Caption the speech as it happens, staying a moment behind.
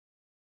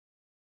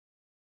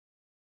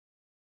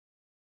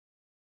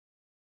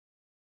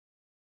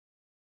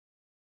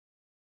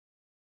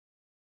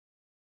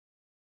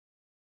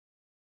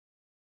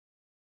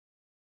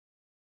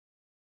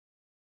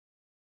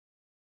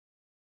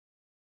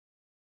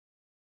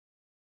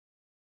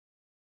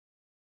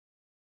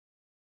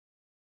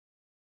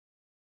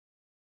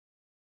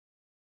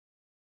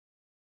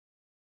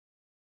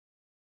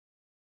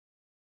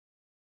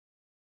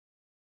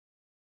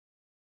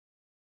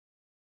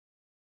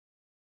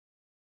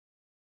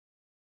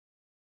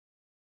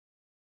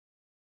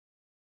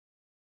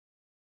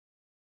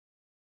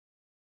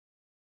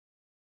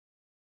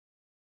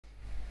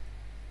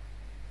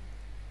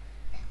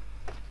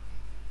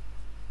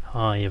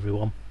Hi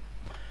everyone.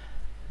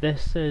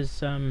 This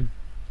is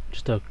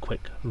just a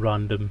quick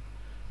random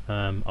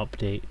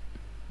update,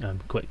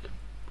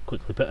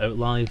 quickly put out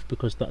live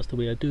because that's the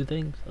way I do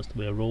things, that's the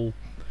way I roll.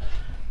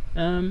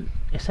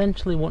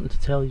 Essentially wanting to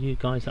tell you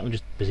guys that I'm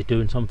just busy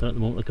doing something at the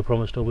moment like I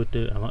promised I would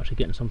do, and I'm actually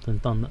getting something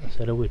done that I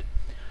said I would.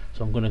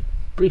 So I'm going to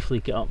briefly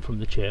get up from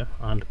the chair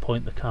and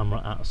point the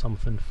camera at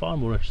something far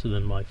more interesting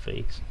than my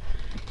face,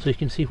 so you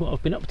can see what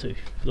I've been up to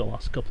for the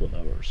last couple of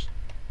hours.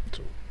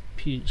 So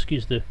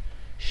excuse the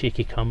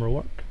shaky camera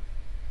work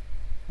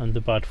and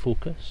the bad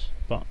focus,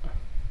 but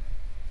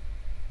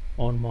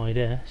on my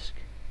desk,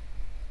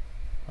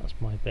 that's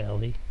my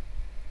belly,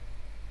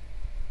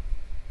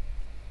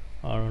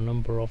 are a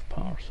number of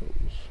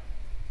parcels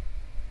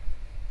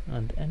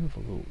and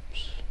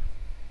envelopes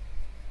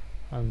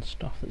and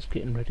stuff that's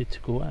getting ready to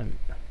go out.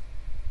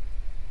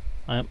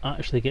 I am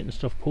actually getting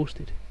stuff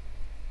posted.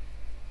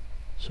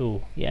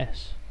 So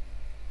yes,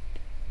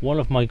 one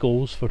of my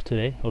goals for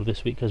today or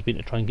this week has been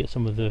to try and get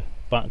some of the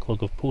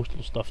backlog of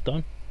postal stuff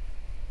done,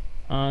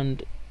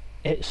 and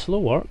it's slow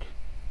work,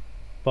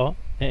 but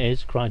it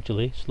is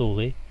gradually,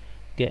 slowly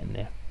getting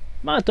there.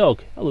 Mad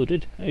Dog, hello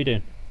dude, how you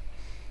doing?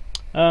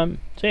 So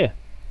yeah,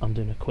 I'm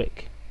doing a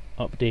quick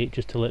update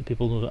just to let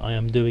people know that I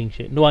am doing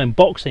shit. No, I'm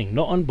boxing,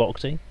 not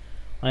unboxing.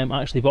 I am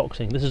actually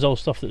boxing. This is all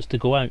stuff that's to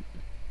go out.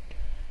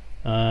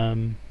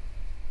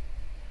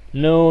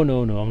 No,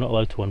 I'm not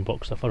allowed to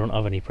unbox stuff. I don't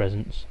have any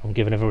presents. I'm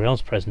giving everyone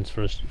else presents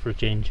for a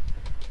change.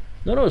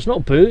 No, it's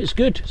not boo, it's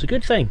good. It's a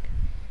good thing.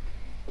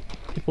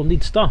 People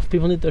need stuff,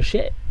 people need their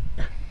shit.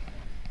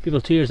 People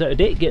are 2 years out of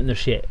date getting their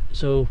shit,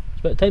 so it's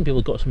about time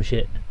people got some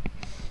shit.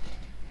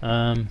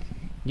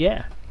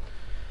 Yeah.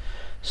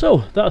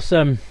 So that's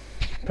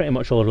pretty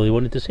much all I really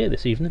wanted to say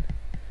this evening.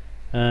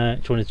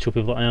 Just wanted to show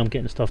people that I am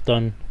getting stuff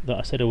done that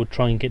I said I would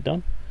try and get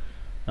done.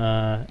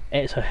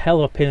 It's a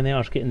hell of a pain in the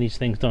arse getting these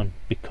things done,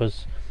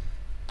 because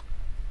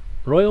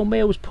Royal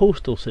Mail's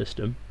postal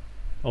system,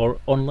 or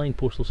online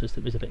postal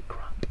system, is a bit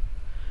crap.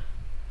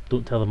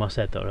 Don't tell them I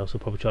said that, or else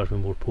they'll probably charge me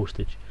more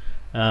postage.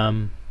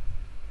 But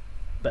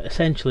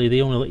essentially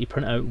they only let you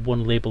print out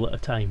one label at a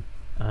time,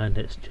 and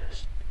it's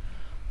just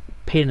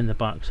pain in the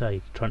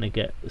backside trying to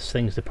get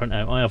things to print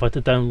out. I have had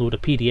to download a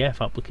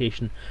PDF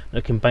application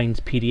that combines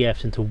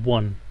PDFs into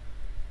one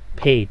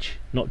page,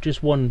 not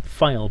just one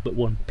file but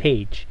one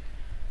page,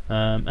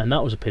 and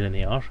that was a pain in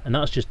the arse, and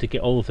that's just to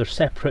get all of their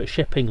separate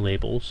shipping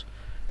labels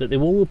that they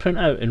will only print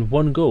out in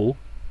one go.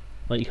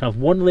 Like, you can have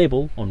one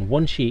label on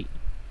one sheet,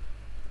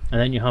 and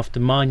then you have to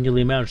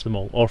manually merge them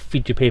all or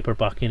feed your paper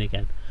back in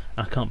again.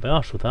 I can't be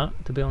arsed with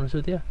that, to be honest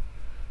with you.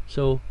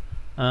 So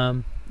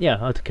yeah,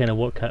 I had to kind of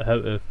work out how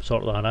to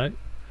sort that out.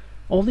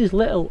 All these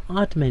little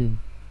admin,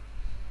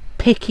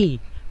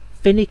 picky,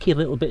 finicky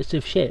little bits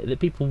of shit that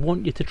people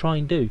want you to try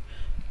and do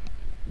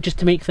just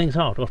to make things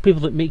hard, or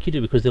people that make you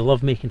do because they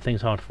love making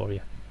things hard for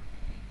you.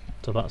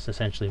 So that's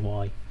essentially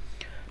why.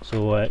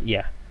 So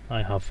yeah,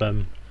 I have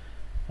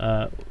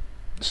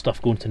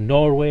stuff going to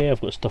Norway, I've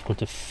got stuff going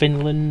to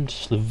Finland,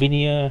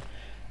 Slovenia.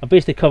 I've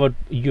basically covered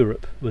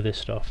Europe with this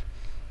stuff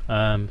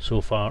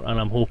so far, and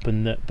I'm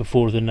hoping that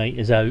before the night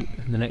is out,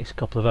 in the next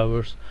couple of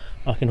hours,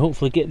 I can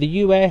hopefully get the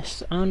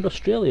US and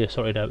Australia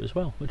sorted out as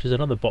well, which is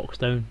another box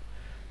down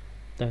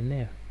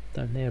there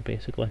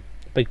basically.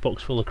 A big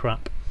box full of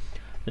crap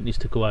that needs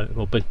to go out,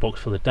 or big box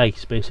full of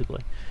dice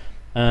basically.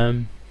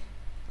 And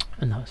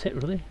that's it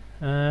really.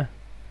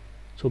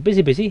 So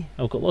busy.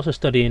 I've got lots of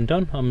studying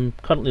done. I'm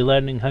currently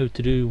learning how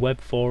to do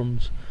web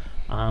forms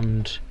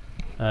and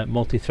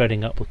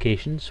multi-threading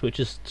applications, which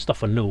is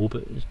stuff I know,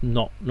 but it's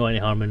not any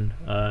harm in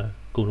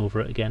going over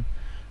it again.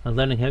 And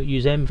learning how to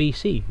use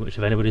MVC, which,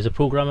 if anybody's a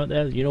programmer out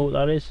there, you know what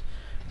that is.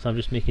 So I'm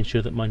just making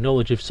sure that my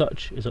knowledge of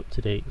such is up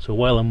to date. So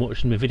while I'm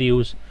watching my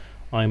videos,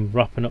 I'm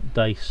wrapping up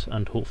DICE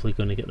and hopefully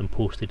going to get them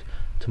posted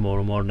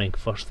tomorrow morning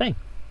first thing.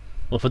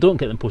 Well, if I don't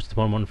get them posted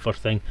tomorrow morning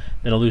first thing,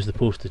 then I'll lose the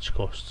postage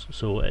costs,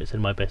 so it's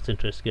in my best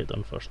interest to get it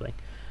done first thing,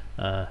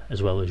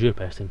 as well as your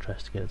best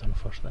interest to get it done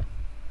first thing.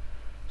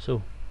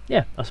 So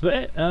yeah, that's about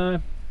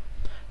it.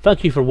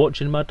 Thank you for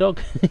watching, Mad Dog.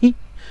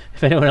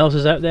 If anyone else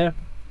is out there,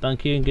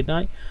 thank you and good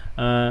night.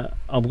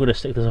 I'm going to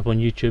stick this up on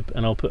YouTube,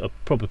 and I'll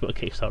probably put a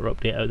Kickstarter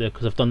update out there,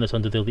 because I've done this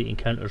under the Elite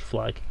Encounters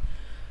flag,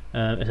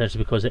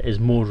 essentially because it is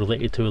more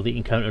related to Elite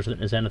Encounters than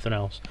it is anything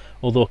else.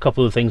 Although a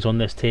couple of things on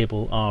this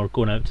table are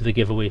going out to the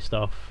giveaway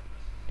stuff,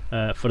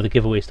 for the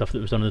giveaway stuff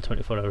that was done in the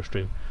 24-hour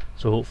stream.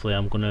 So hopefully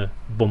I'm going to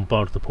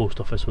bombard the post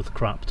office with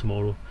crap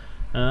tomorrow,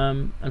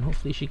 and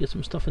hopefully you should get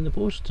some stuff in the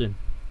post soon.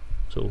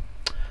 So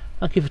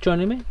thank you for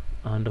joining me,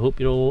 and I hope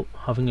you're all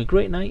having a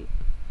great night,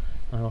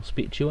 and I'll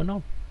speak to you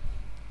anon.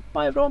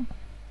 Bye everyone.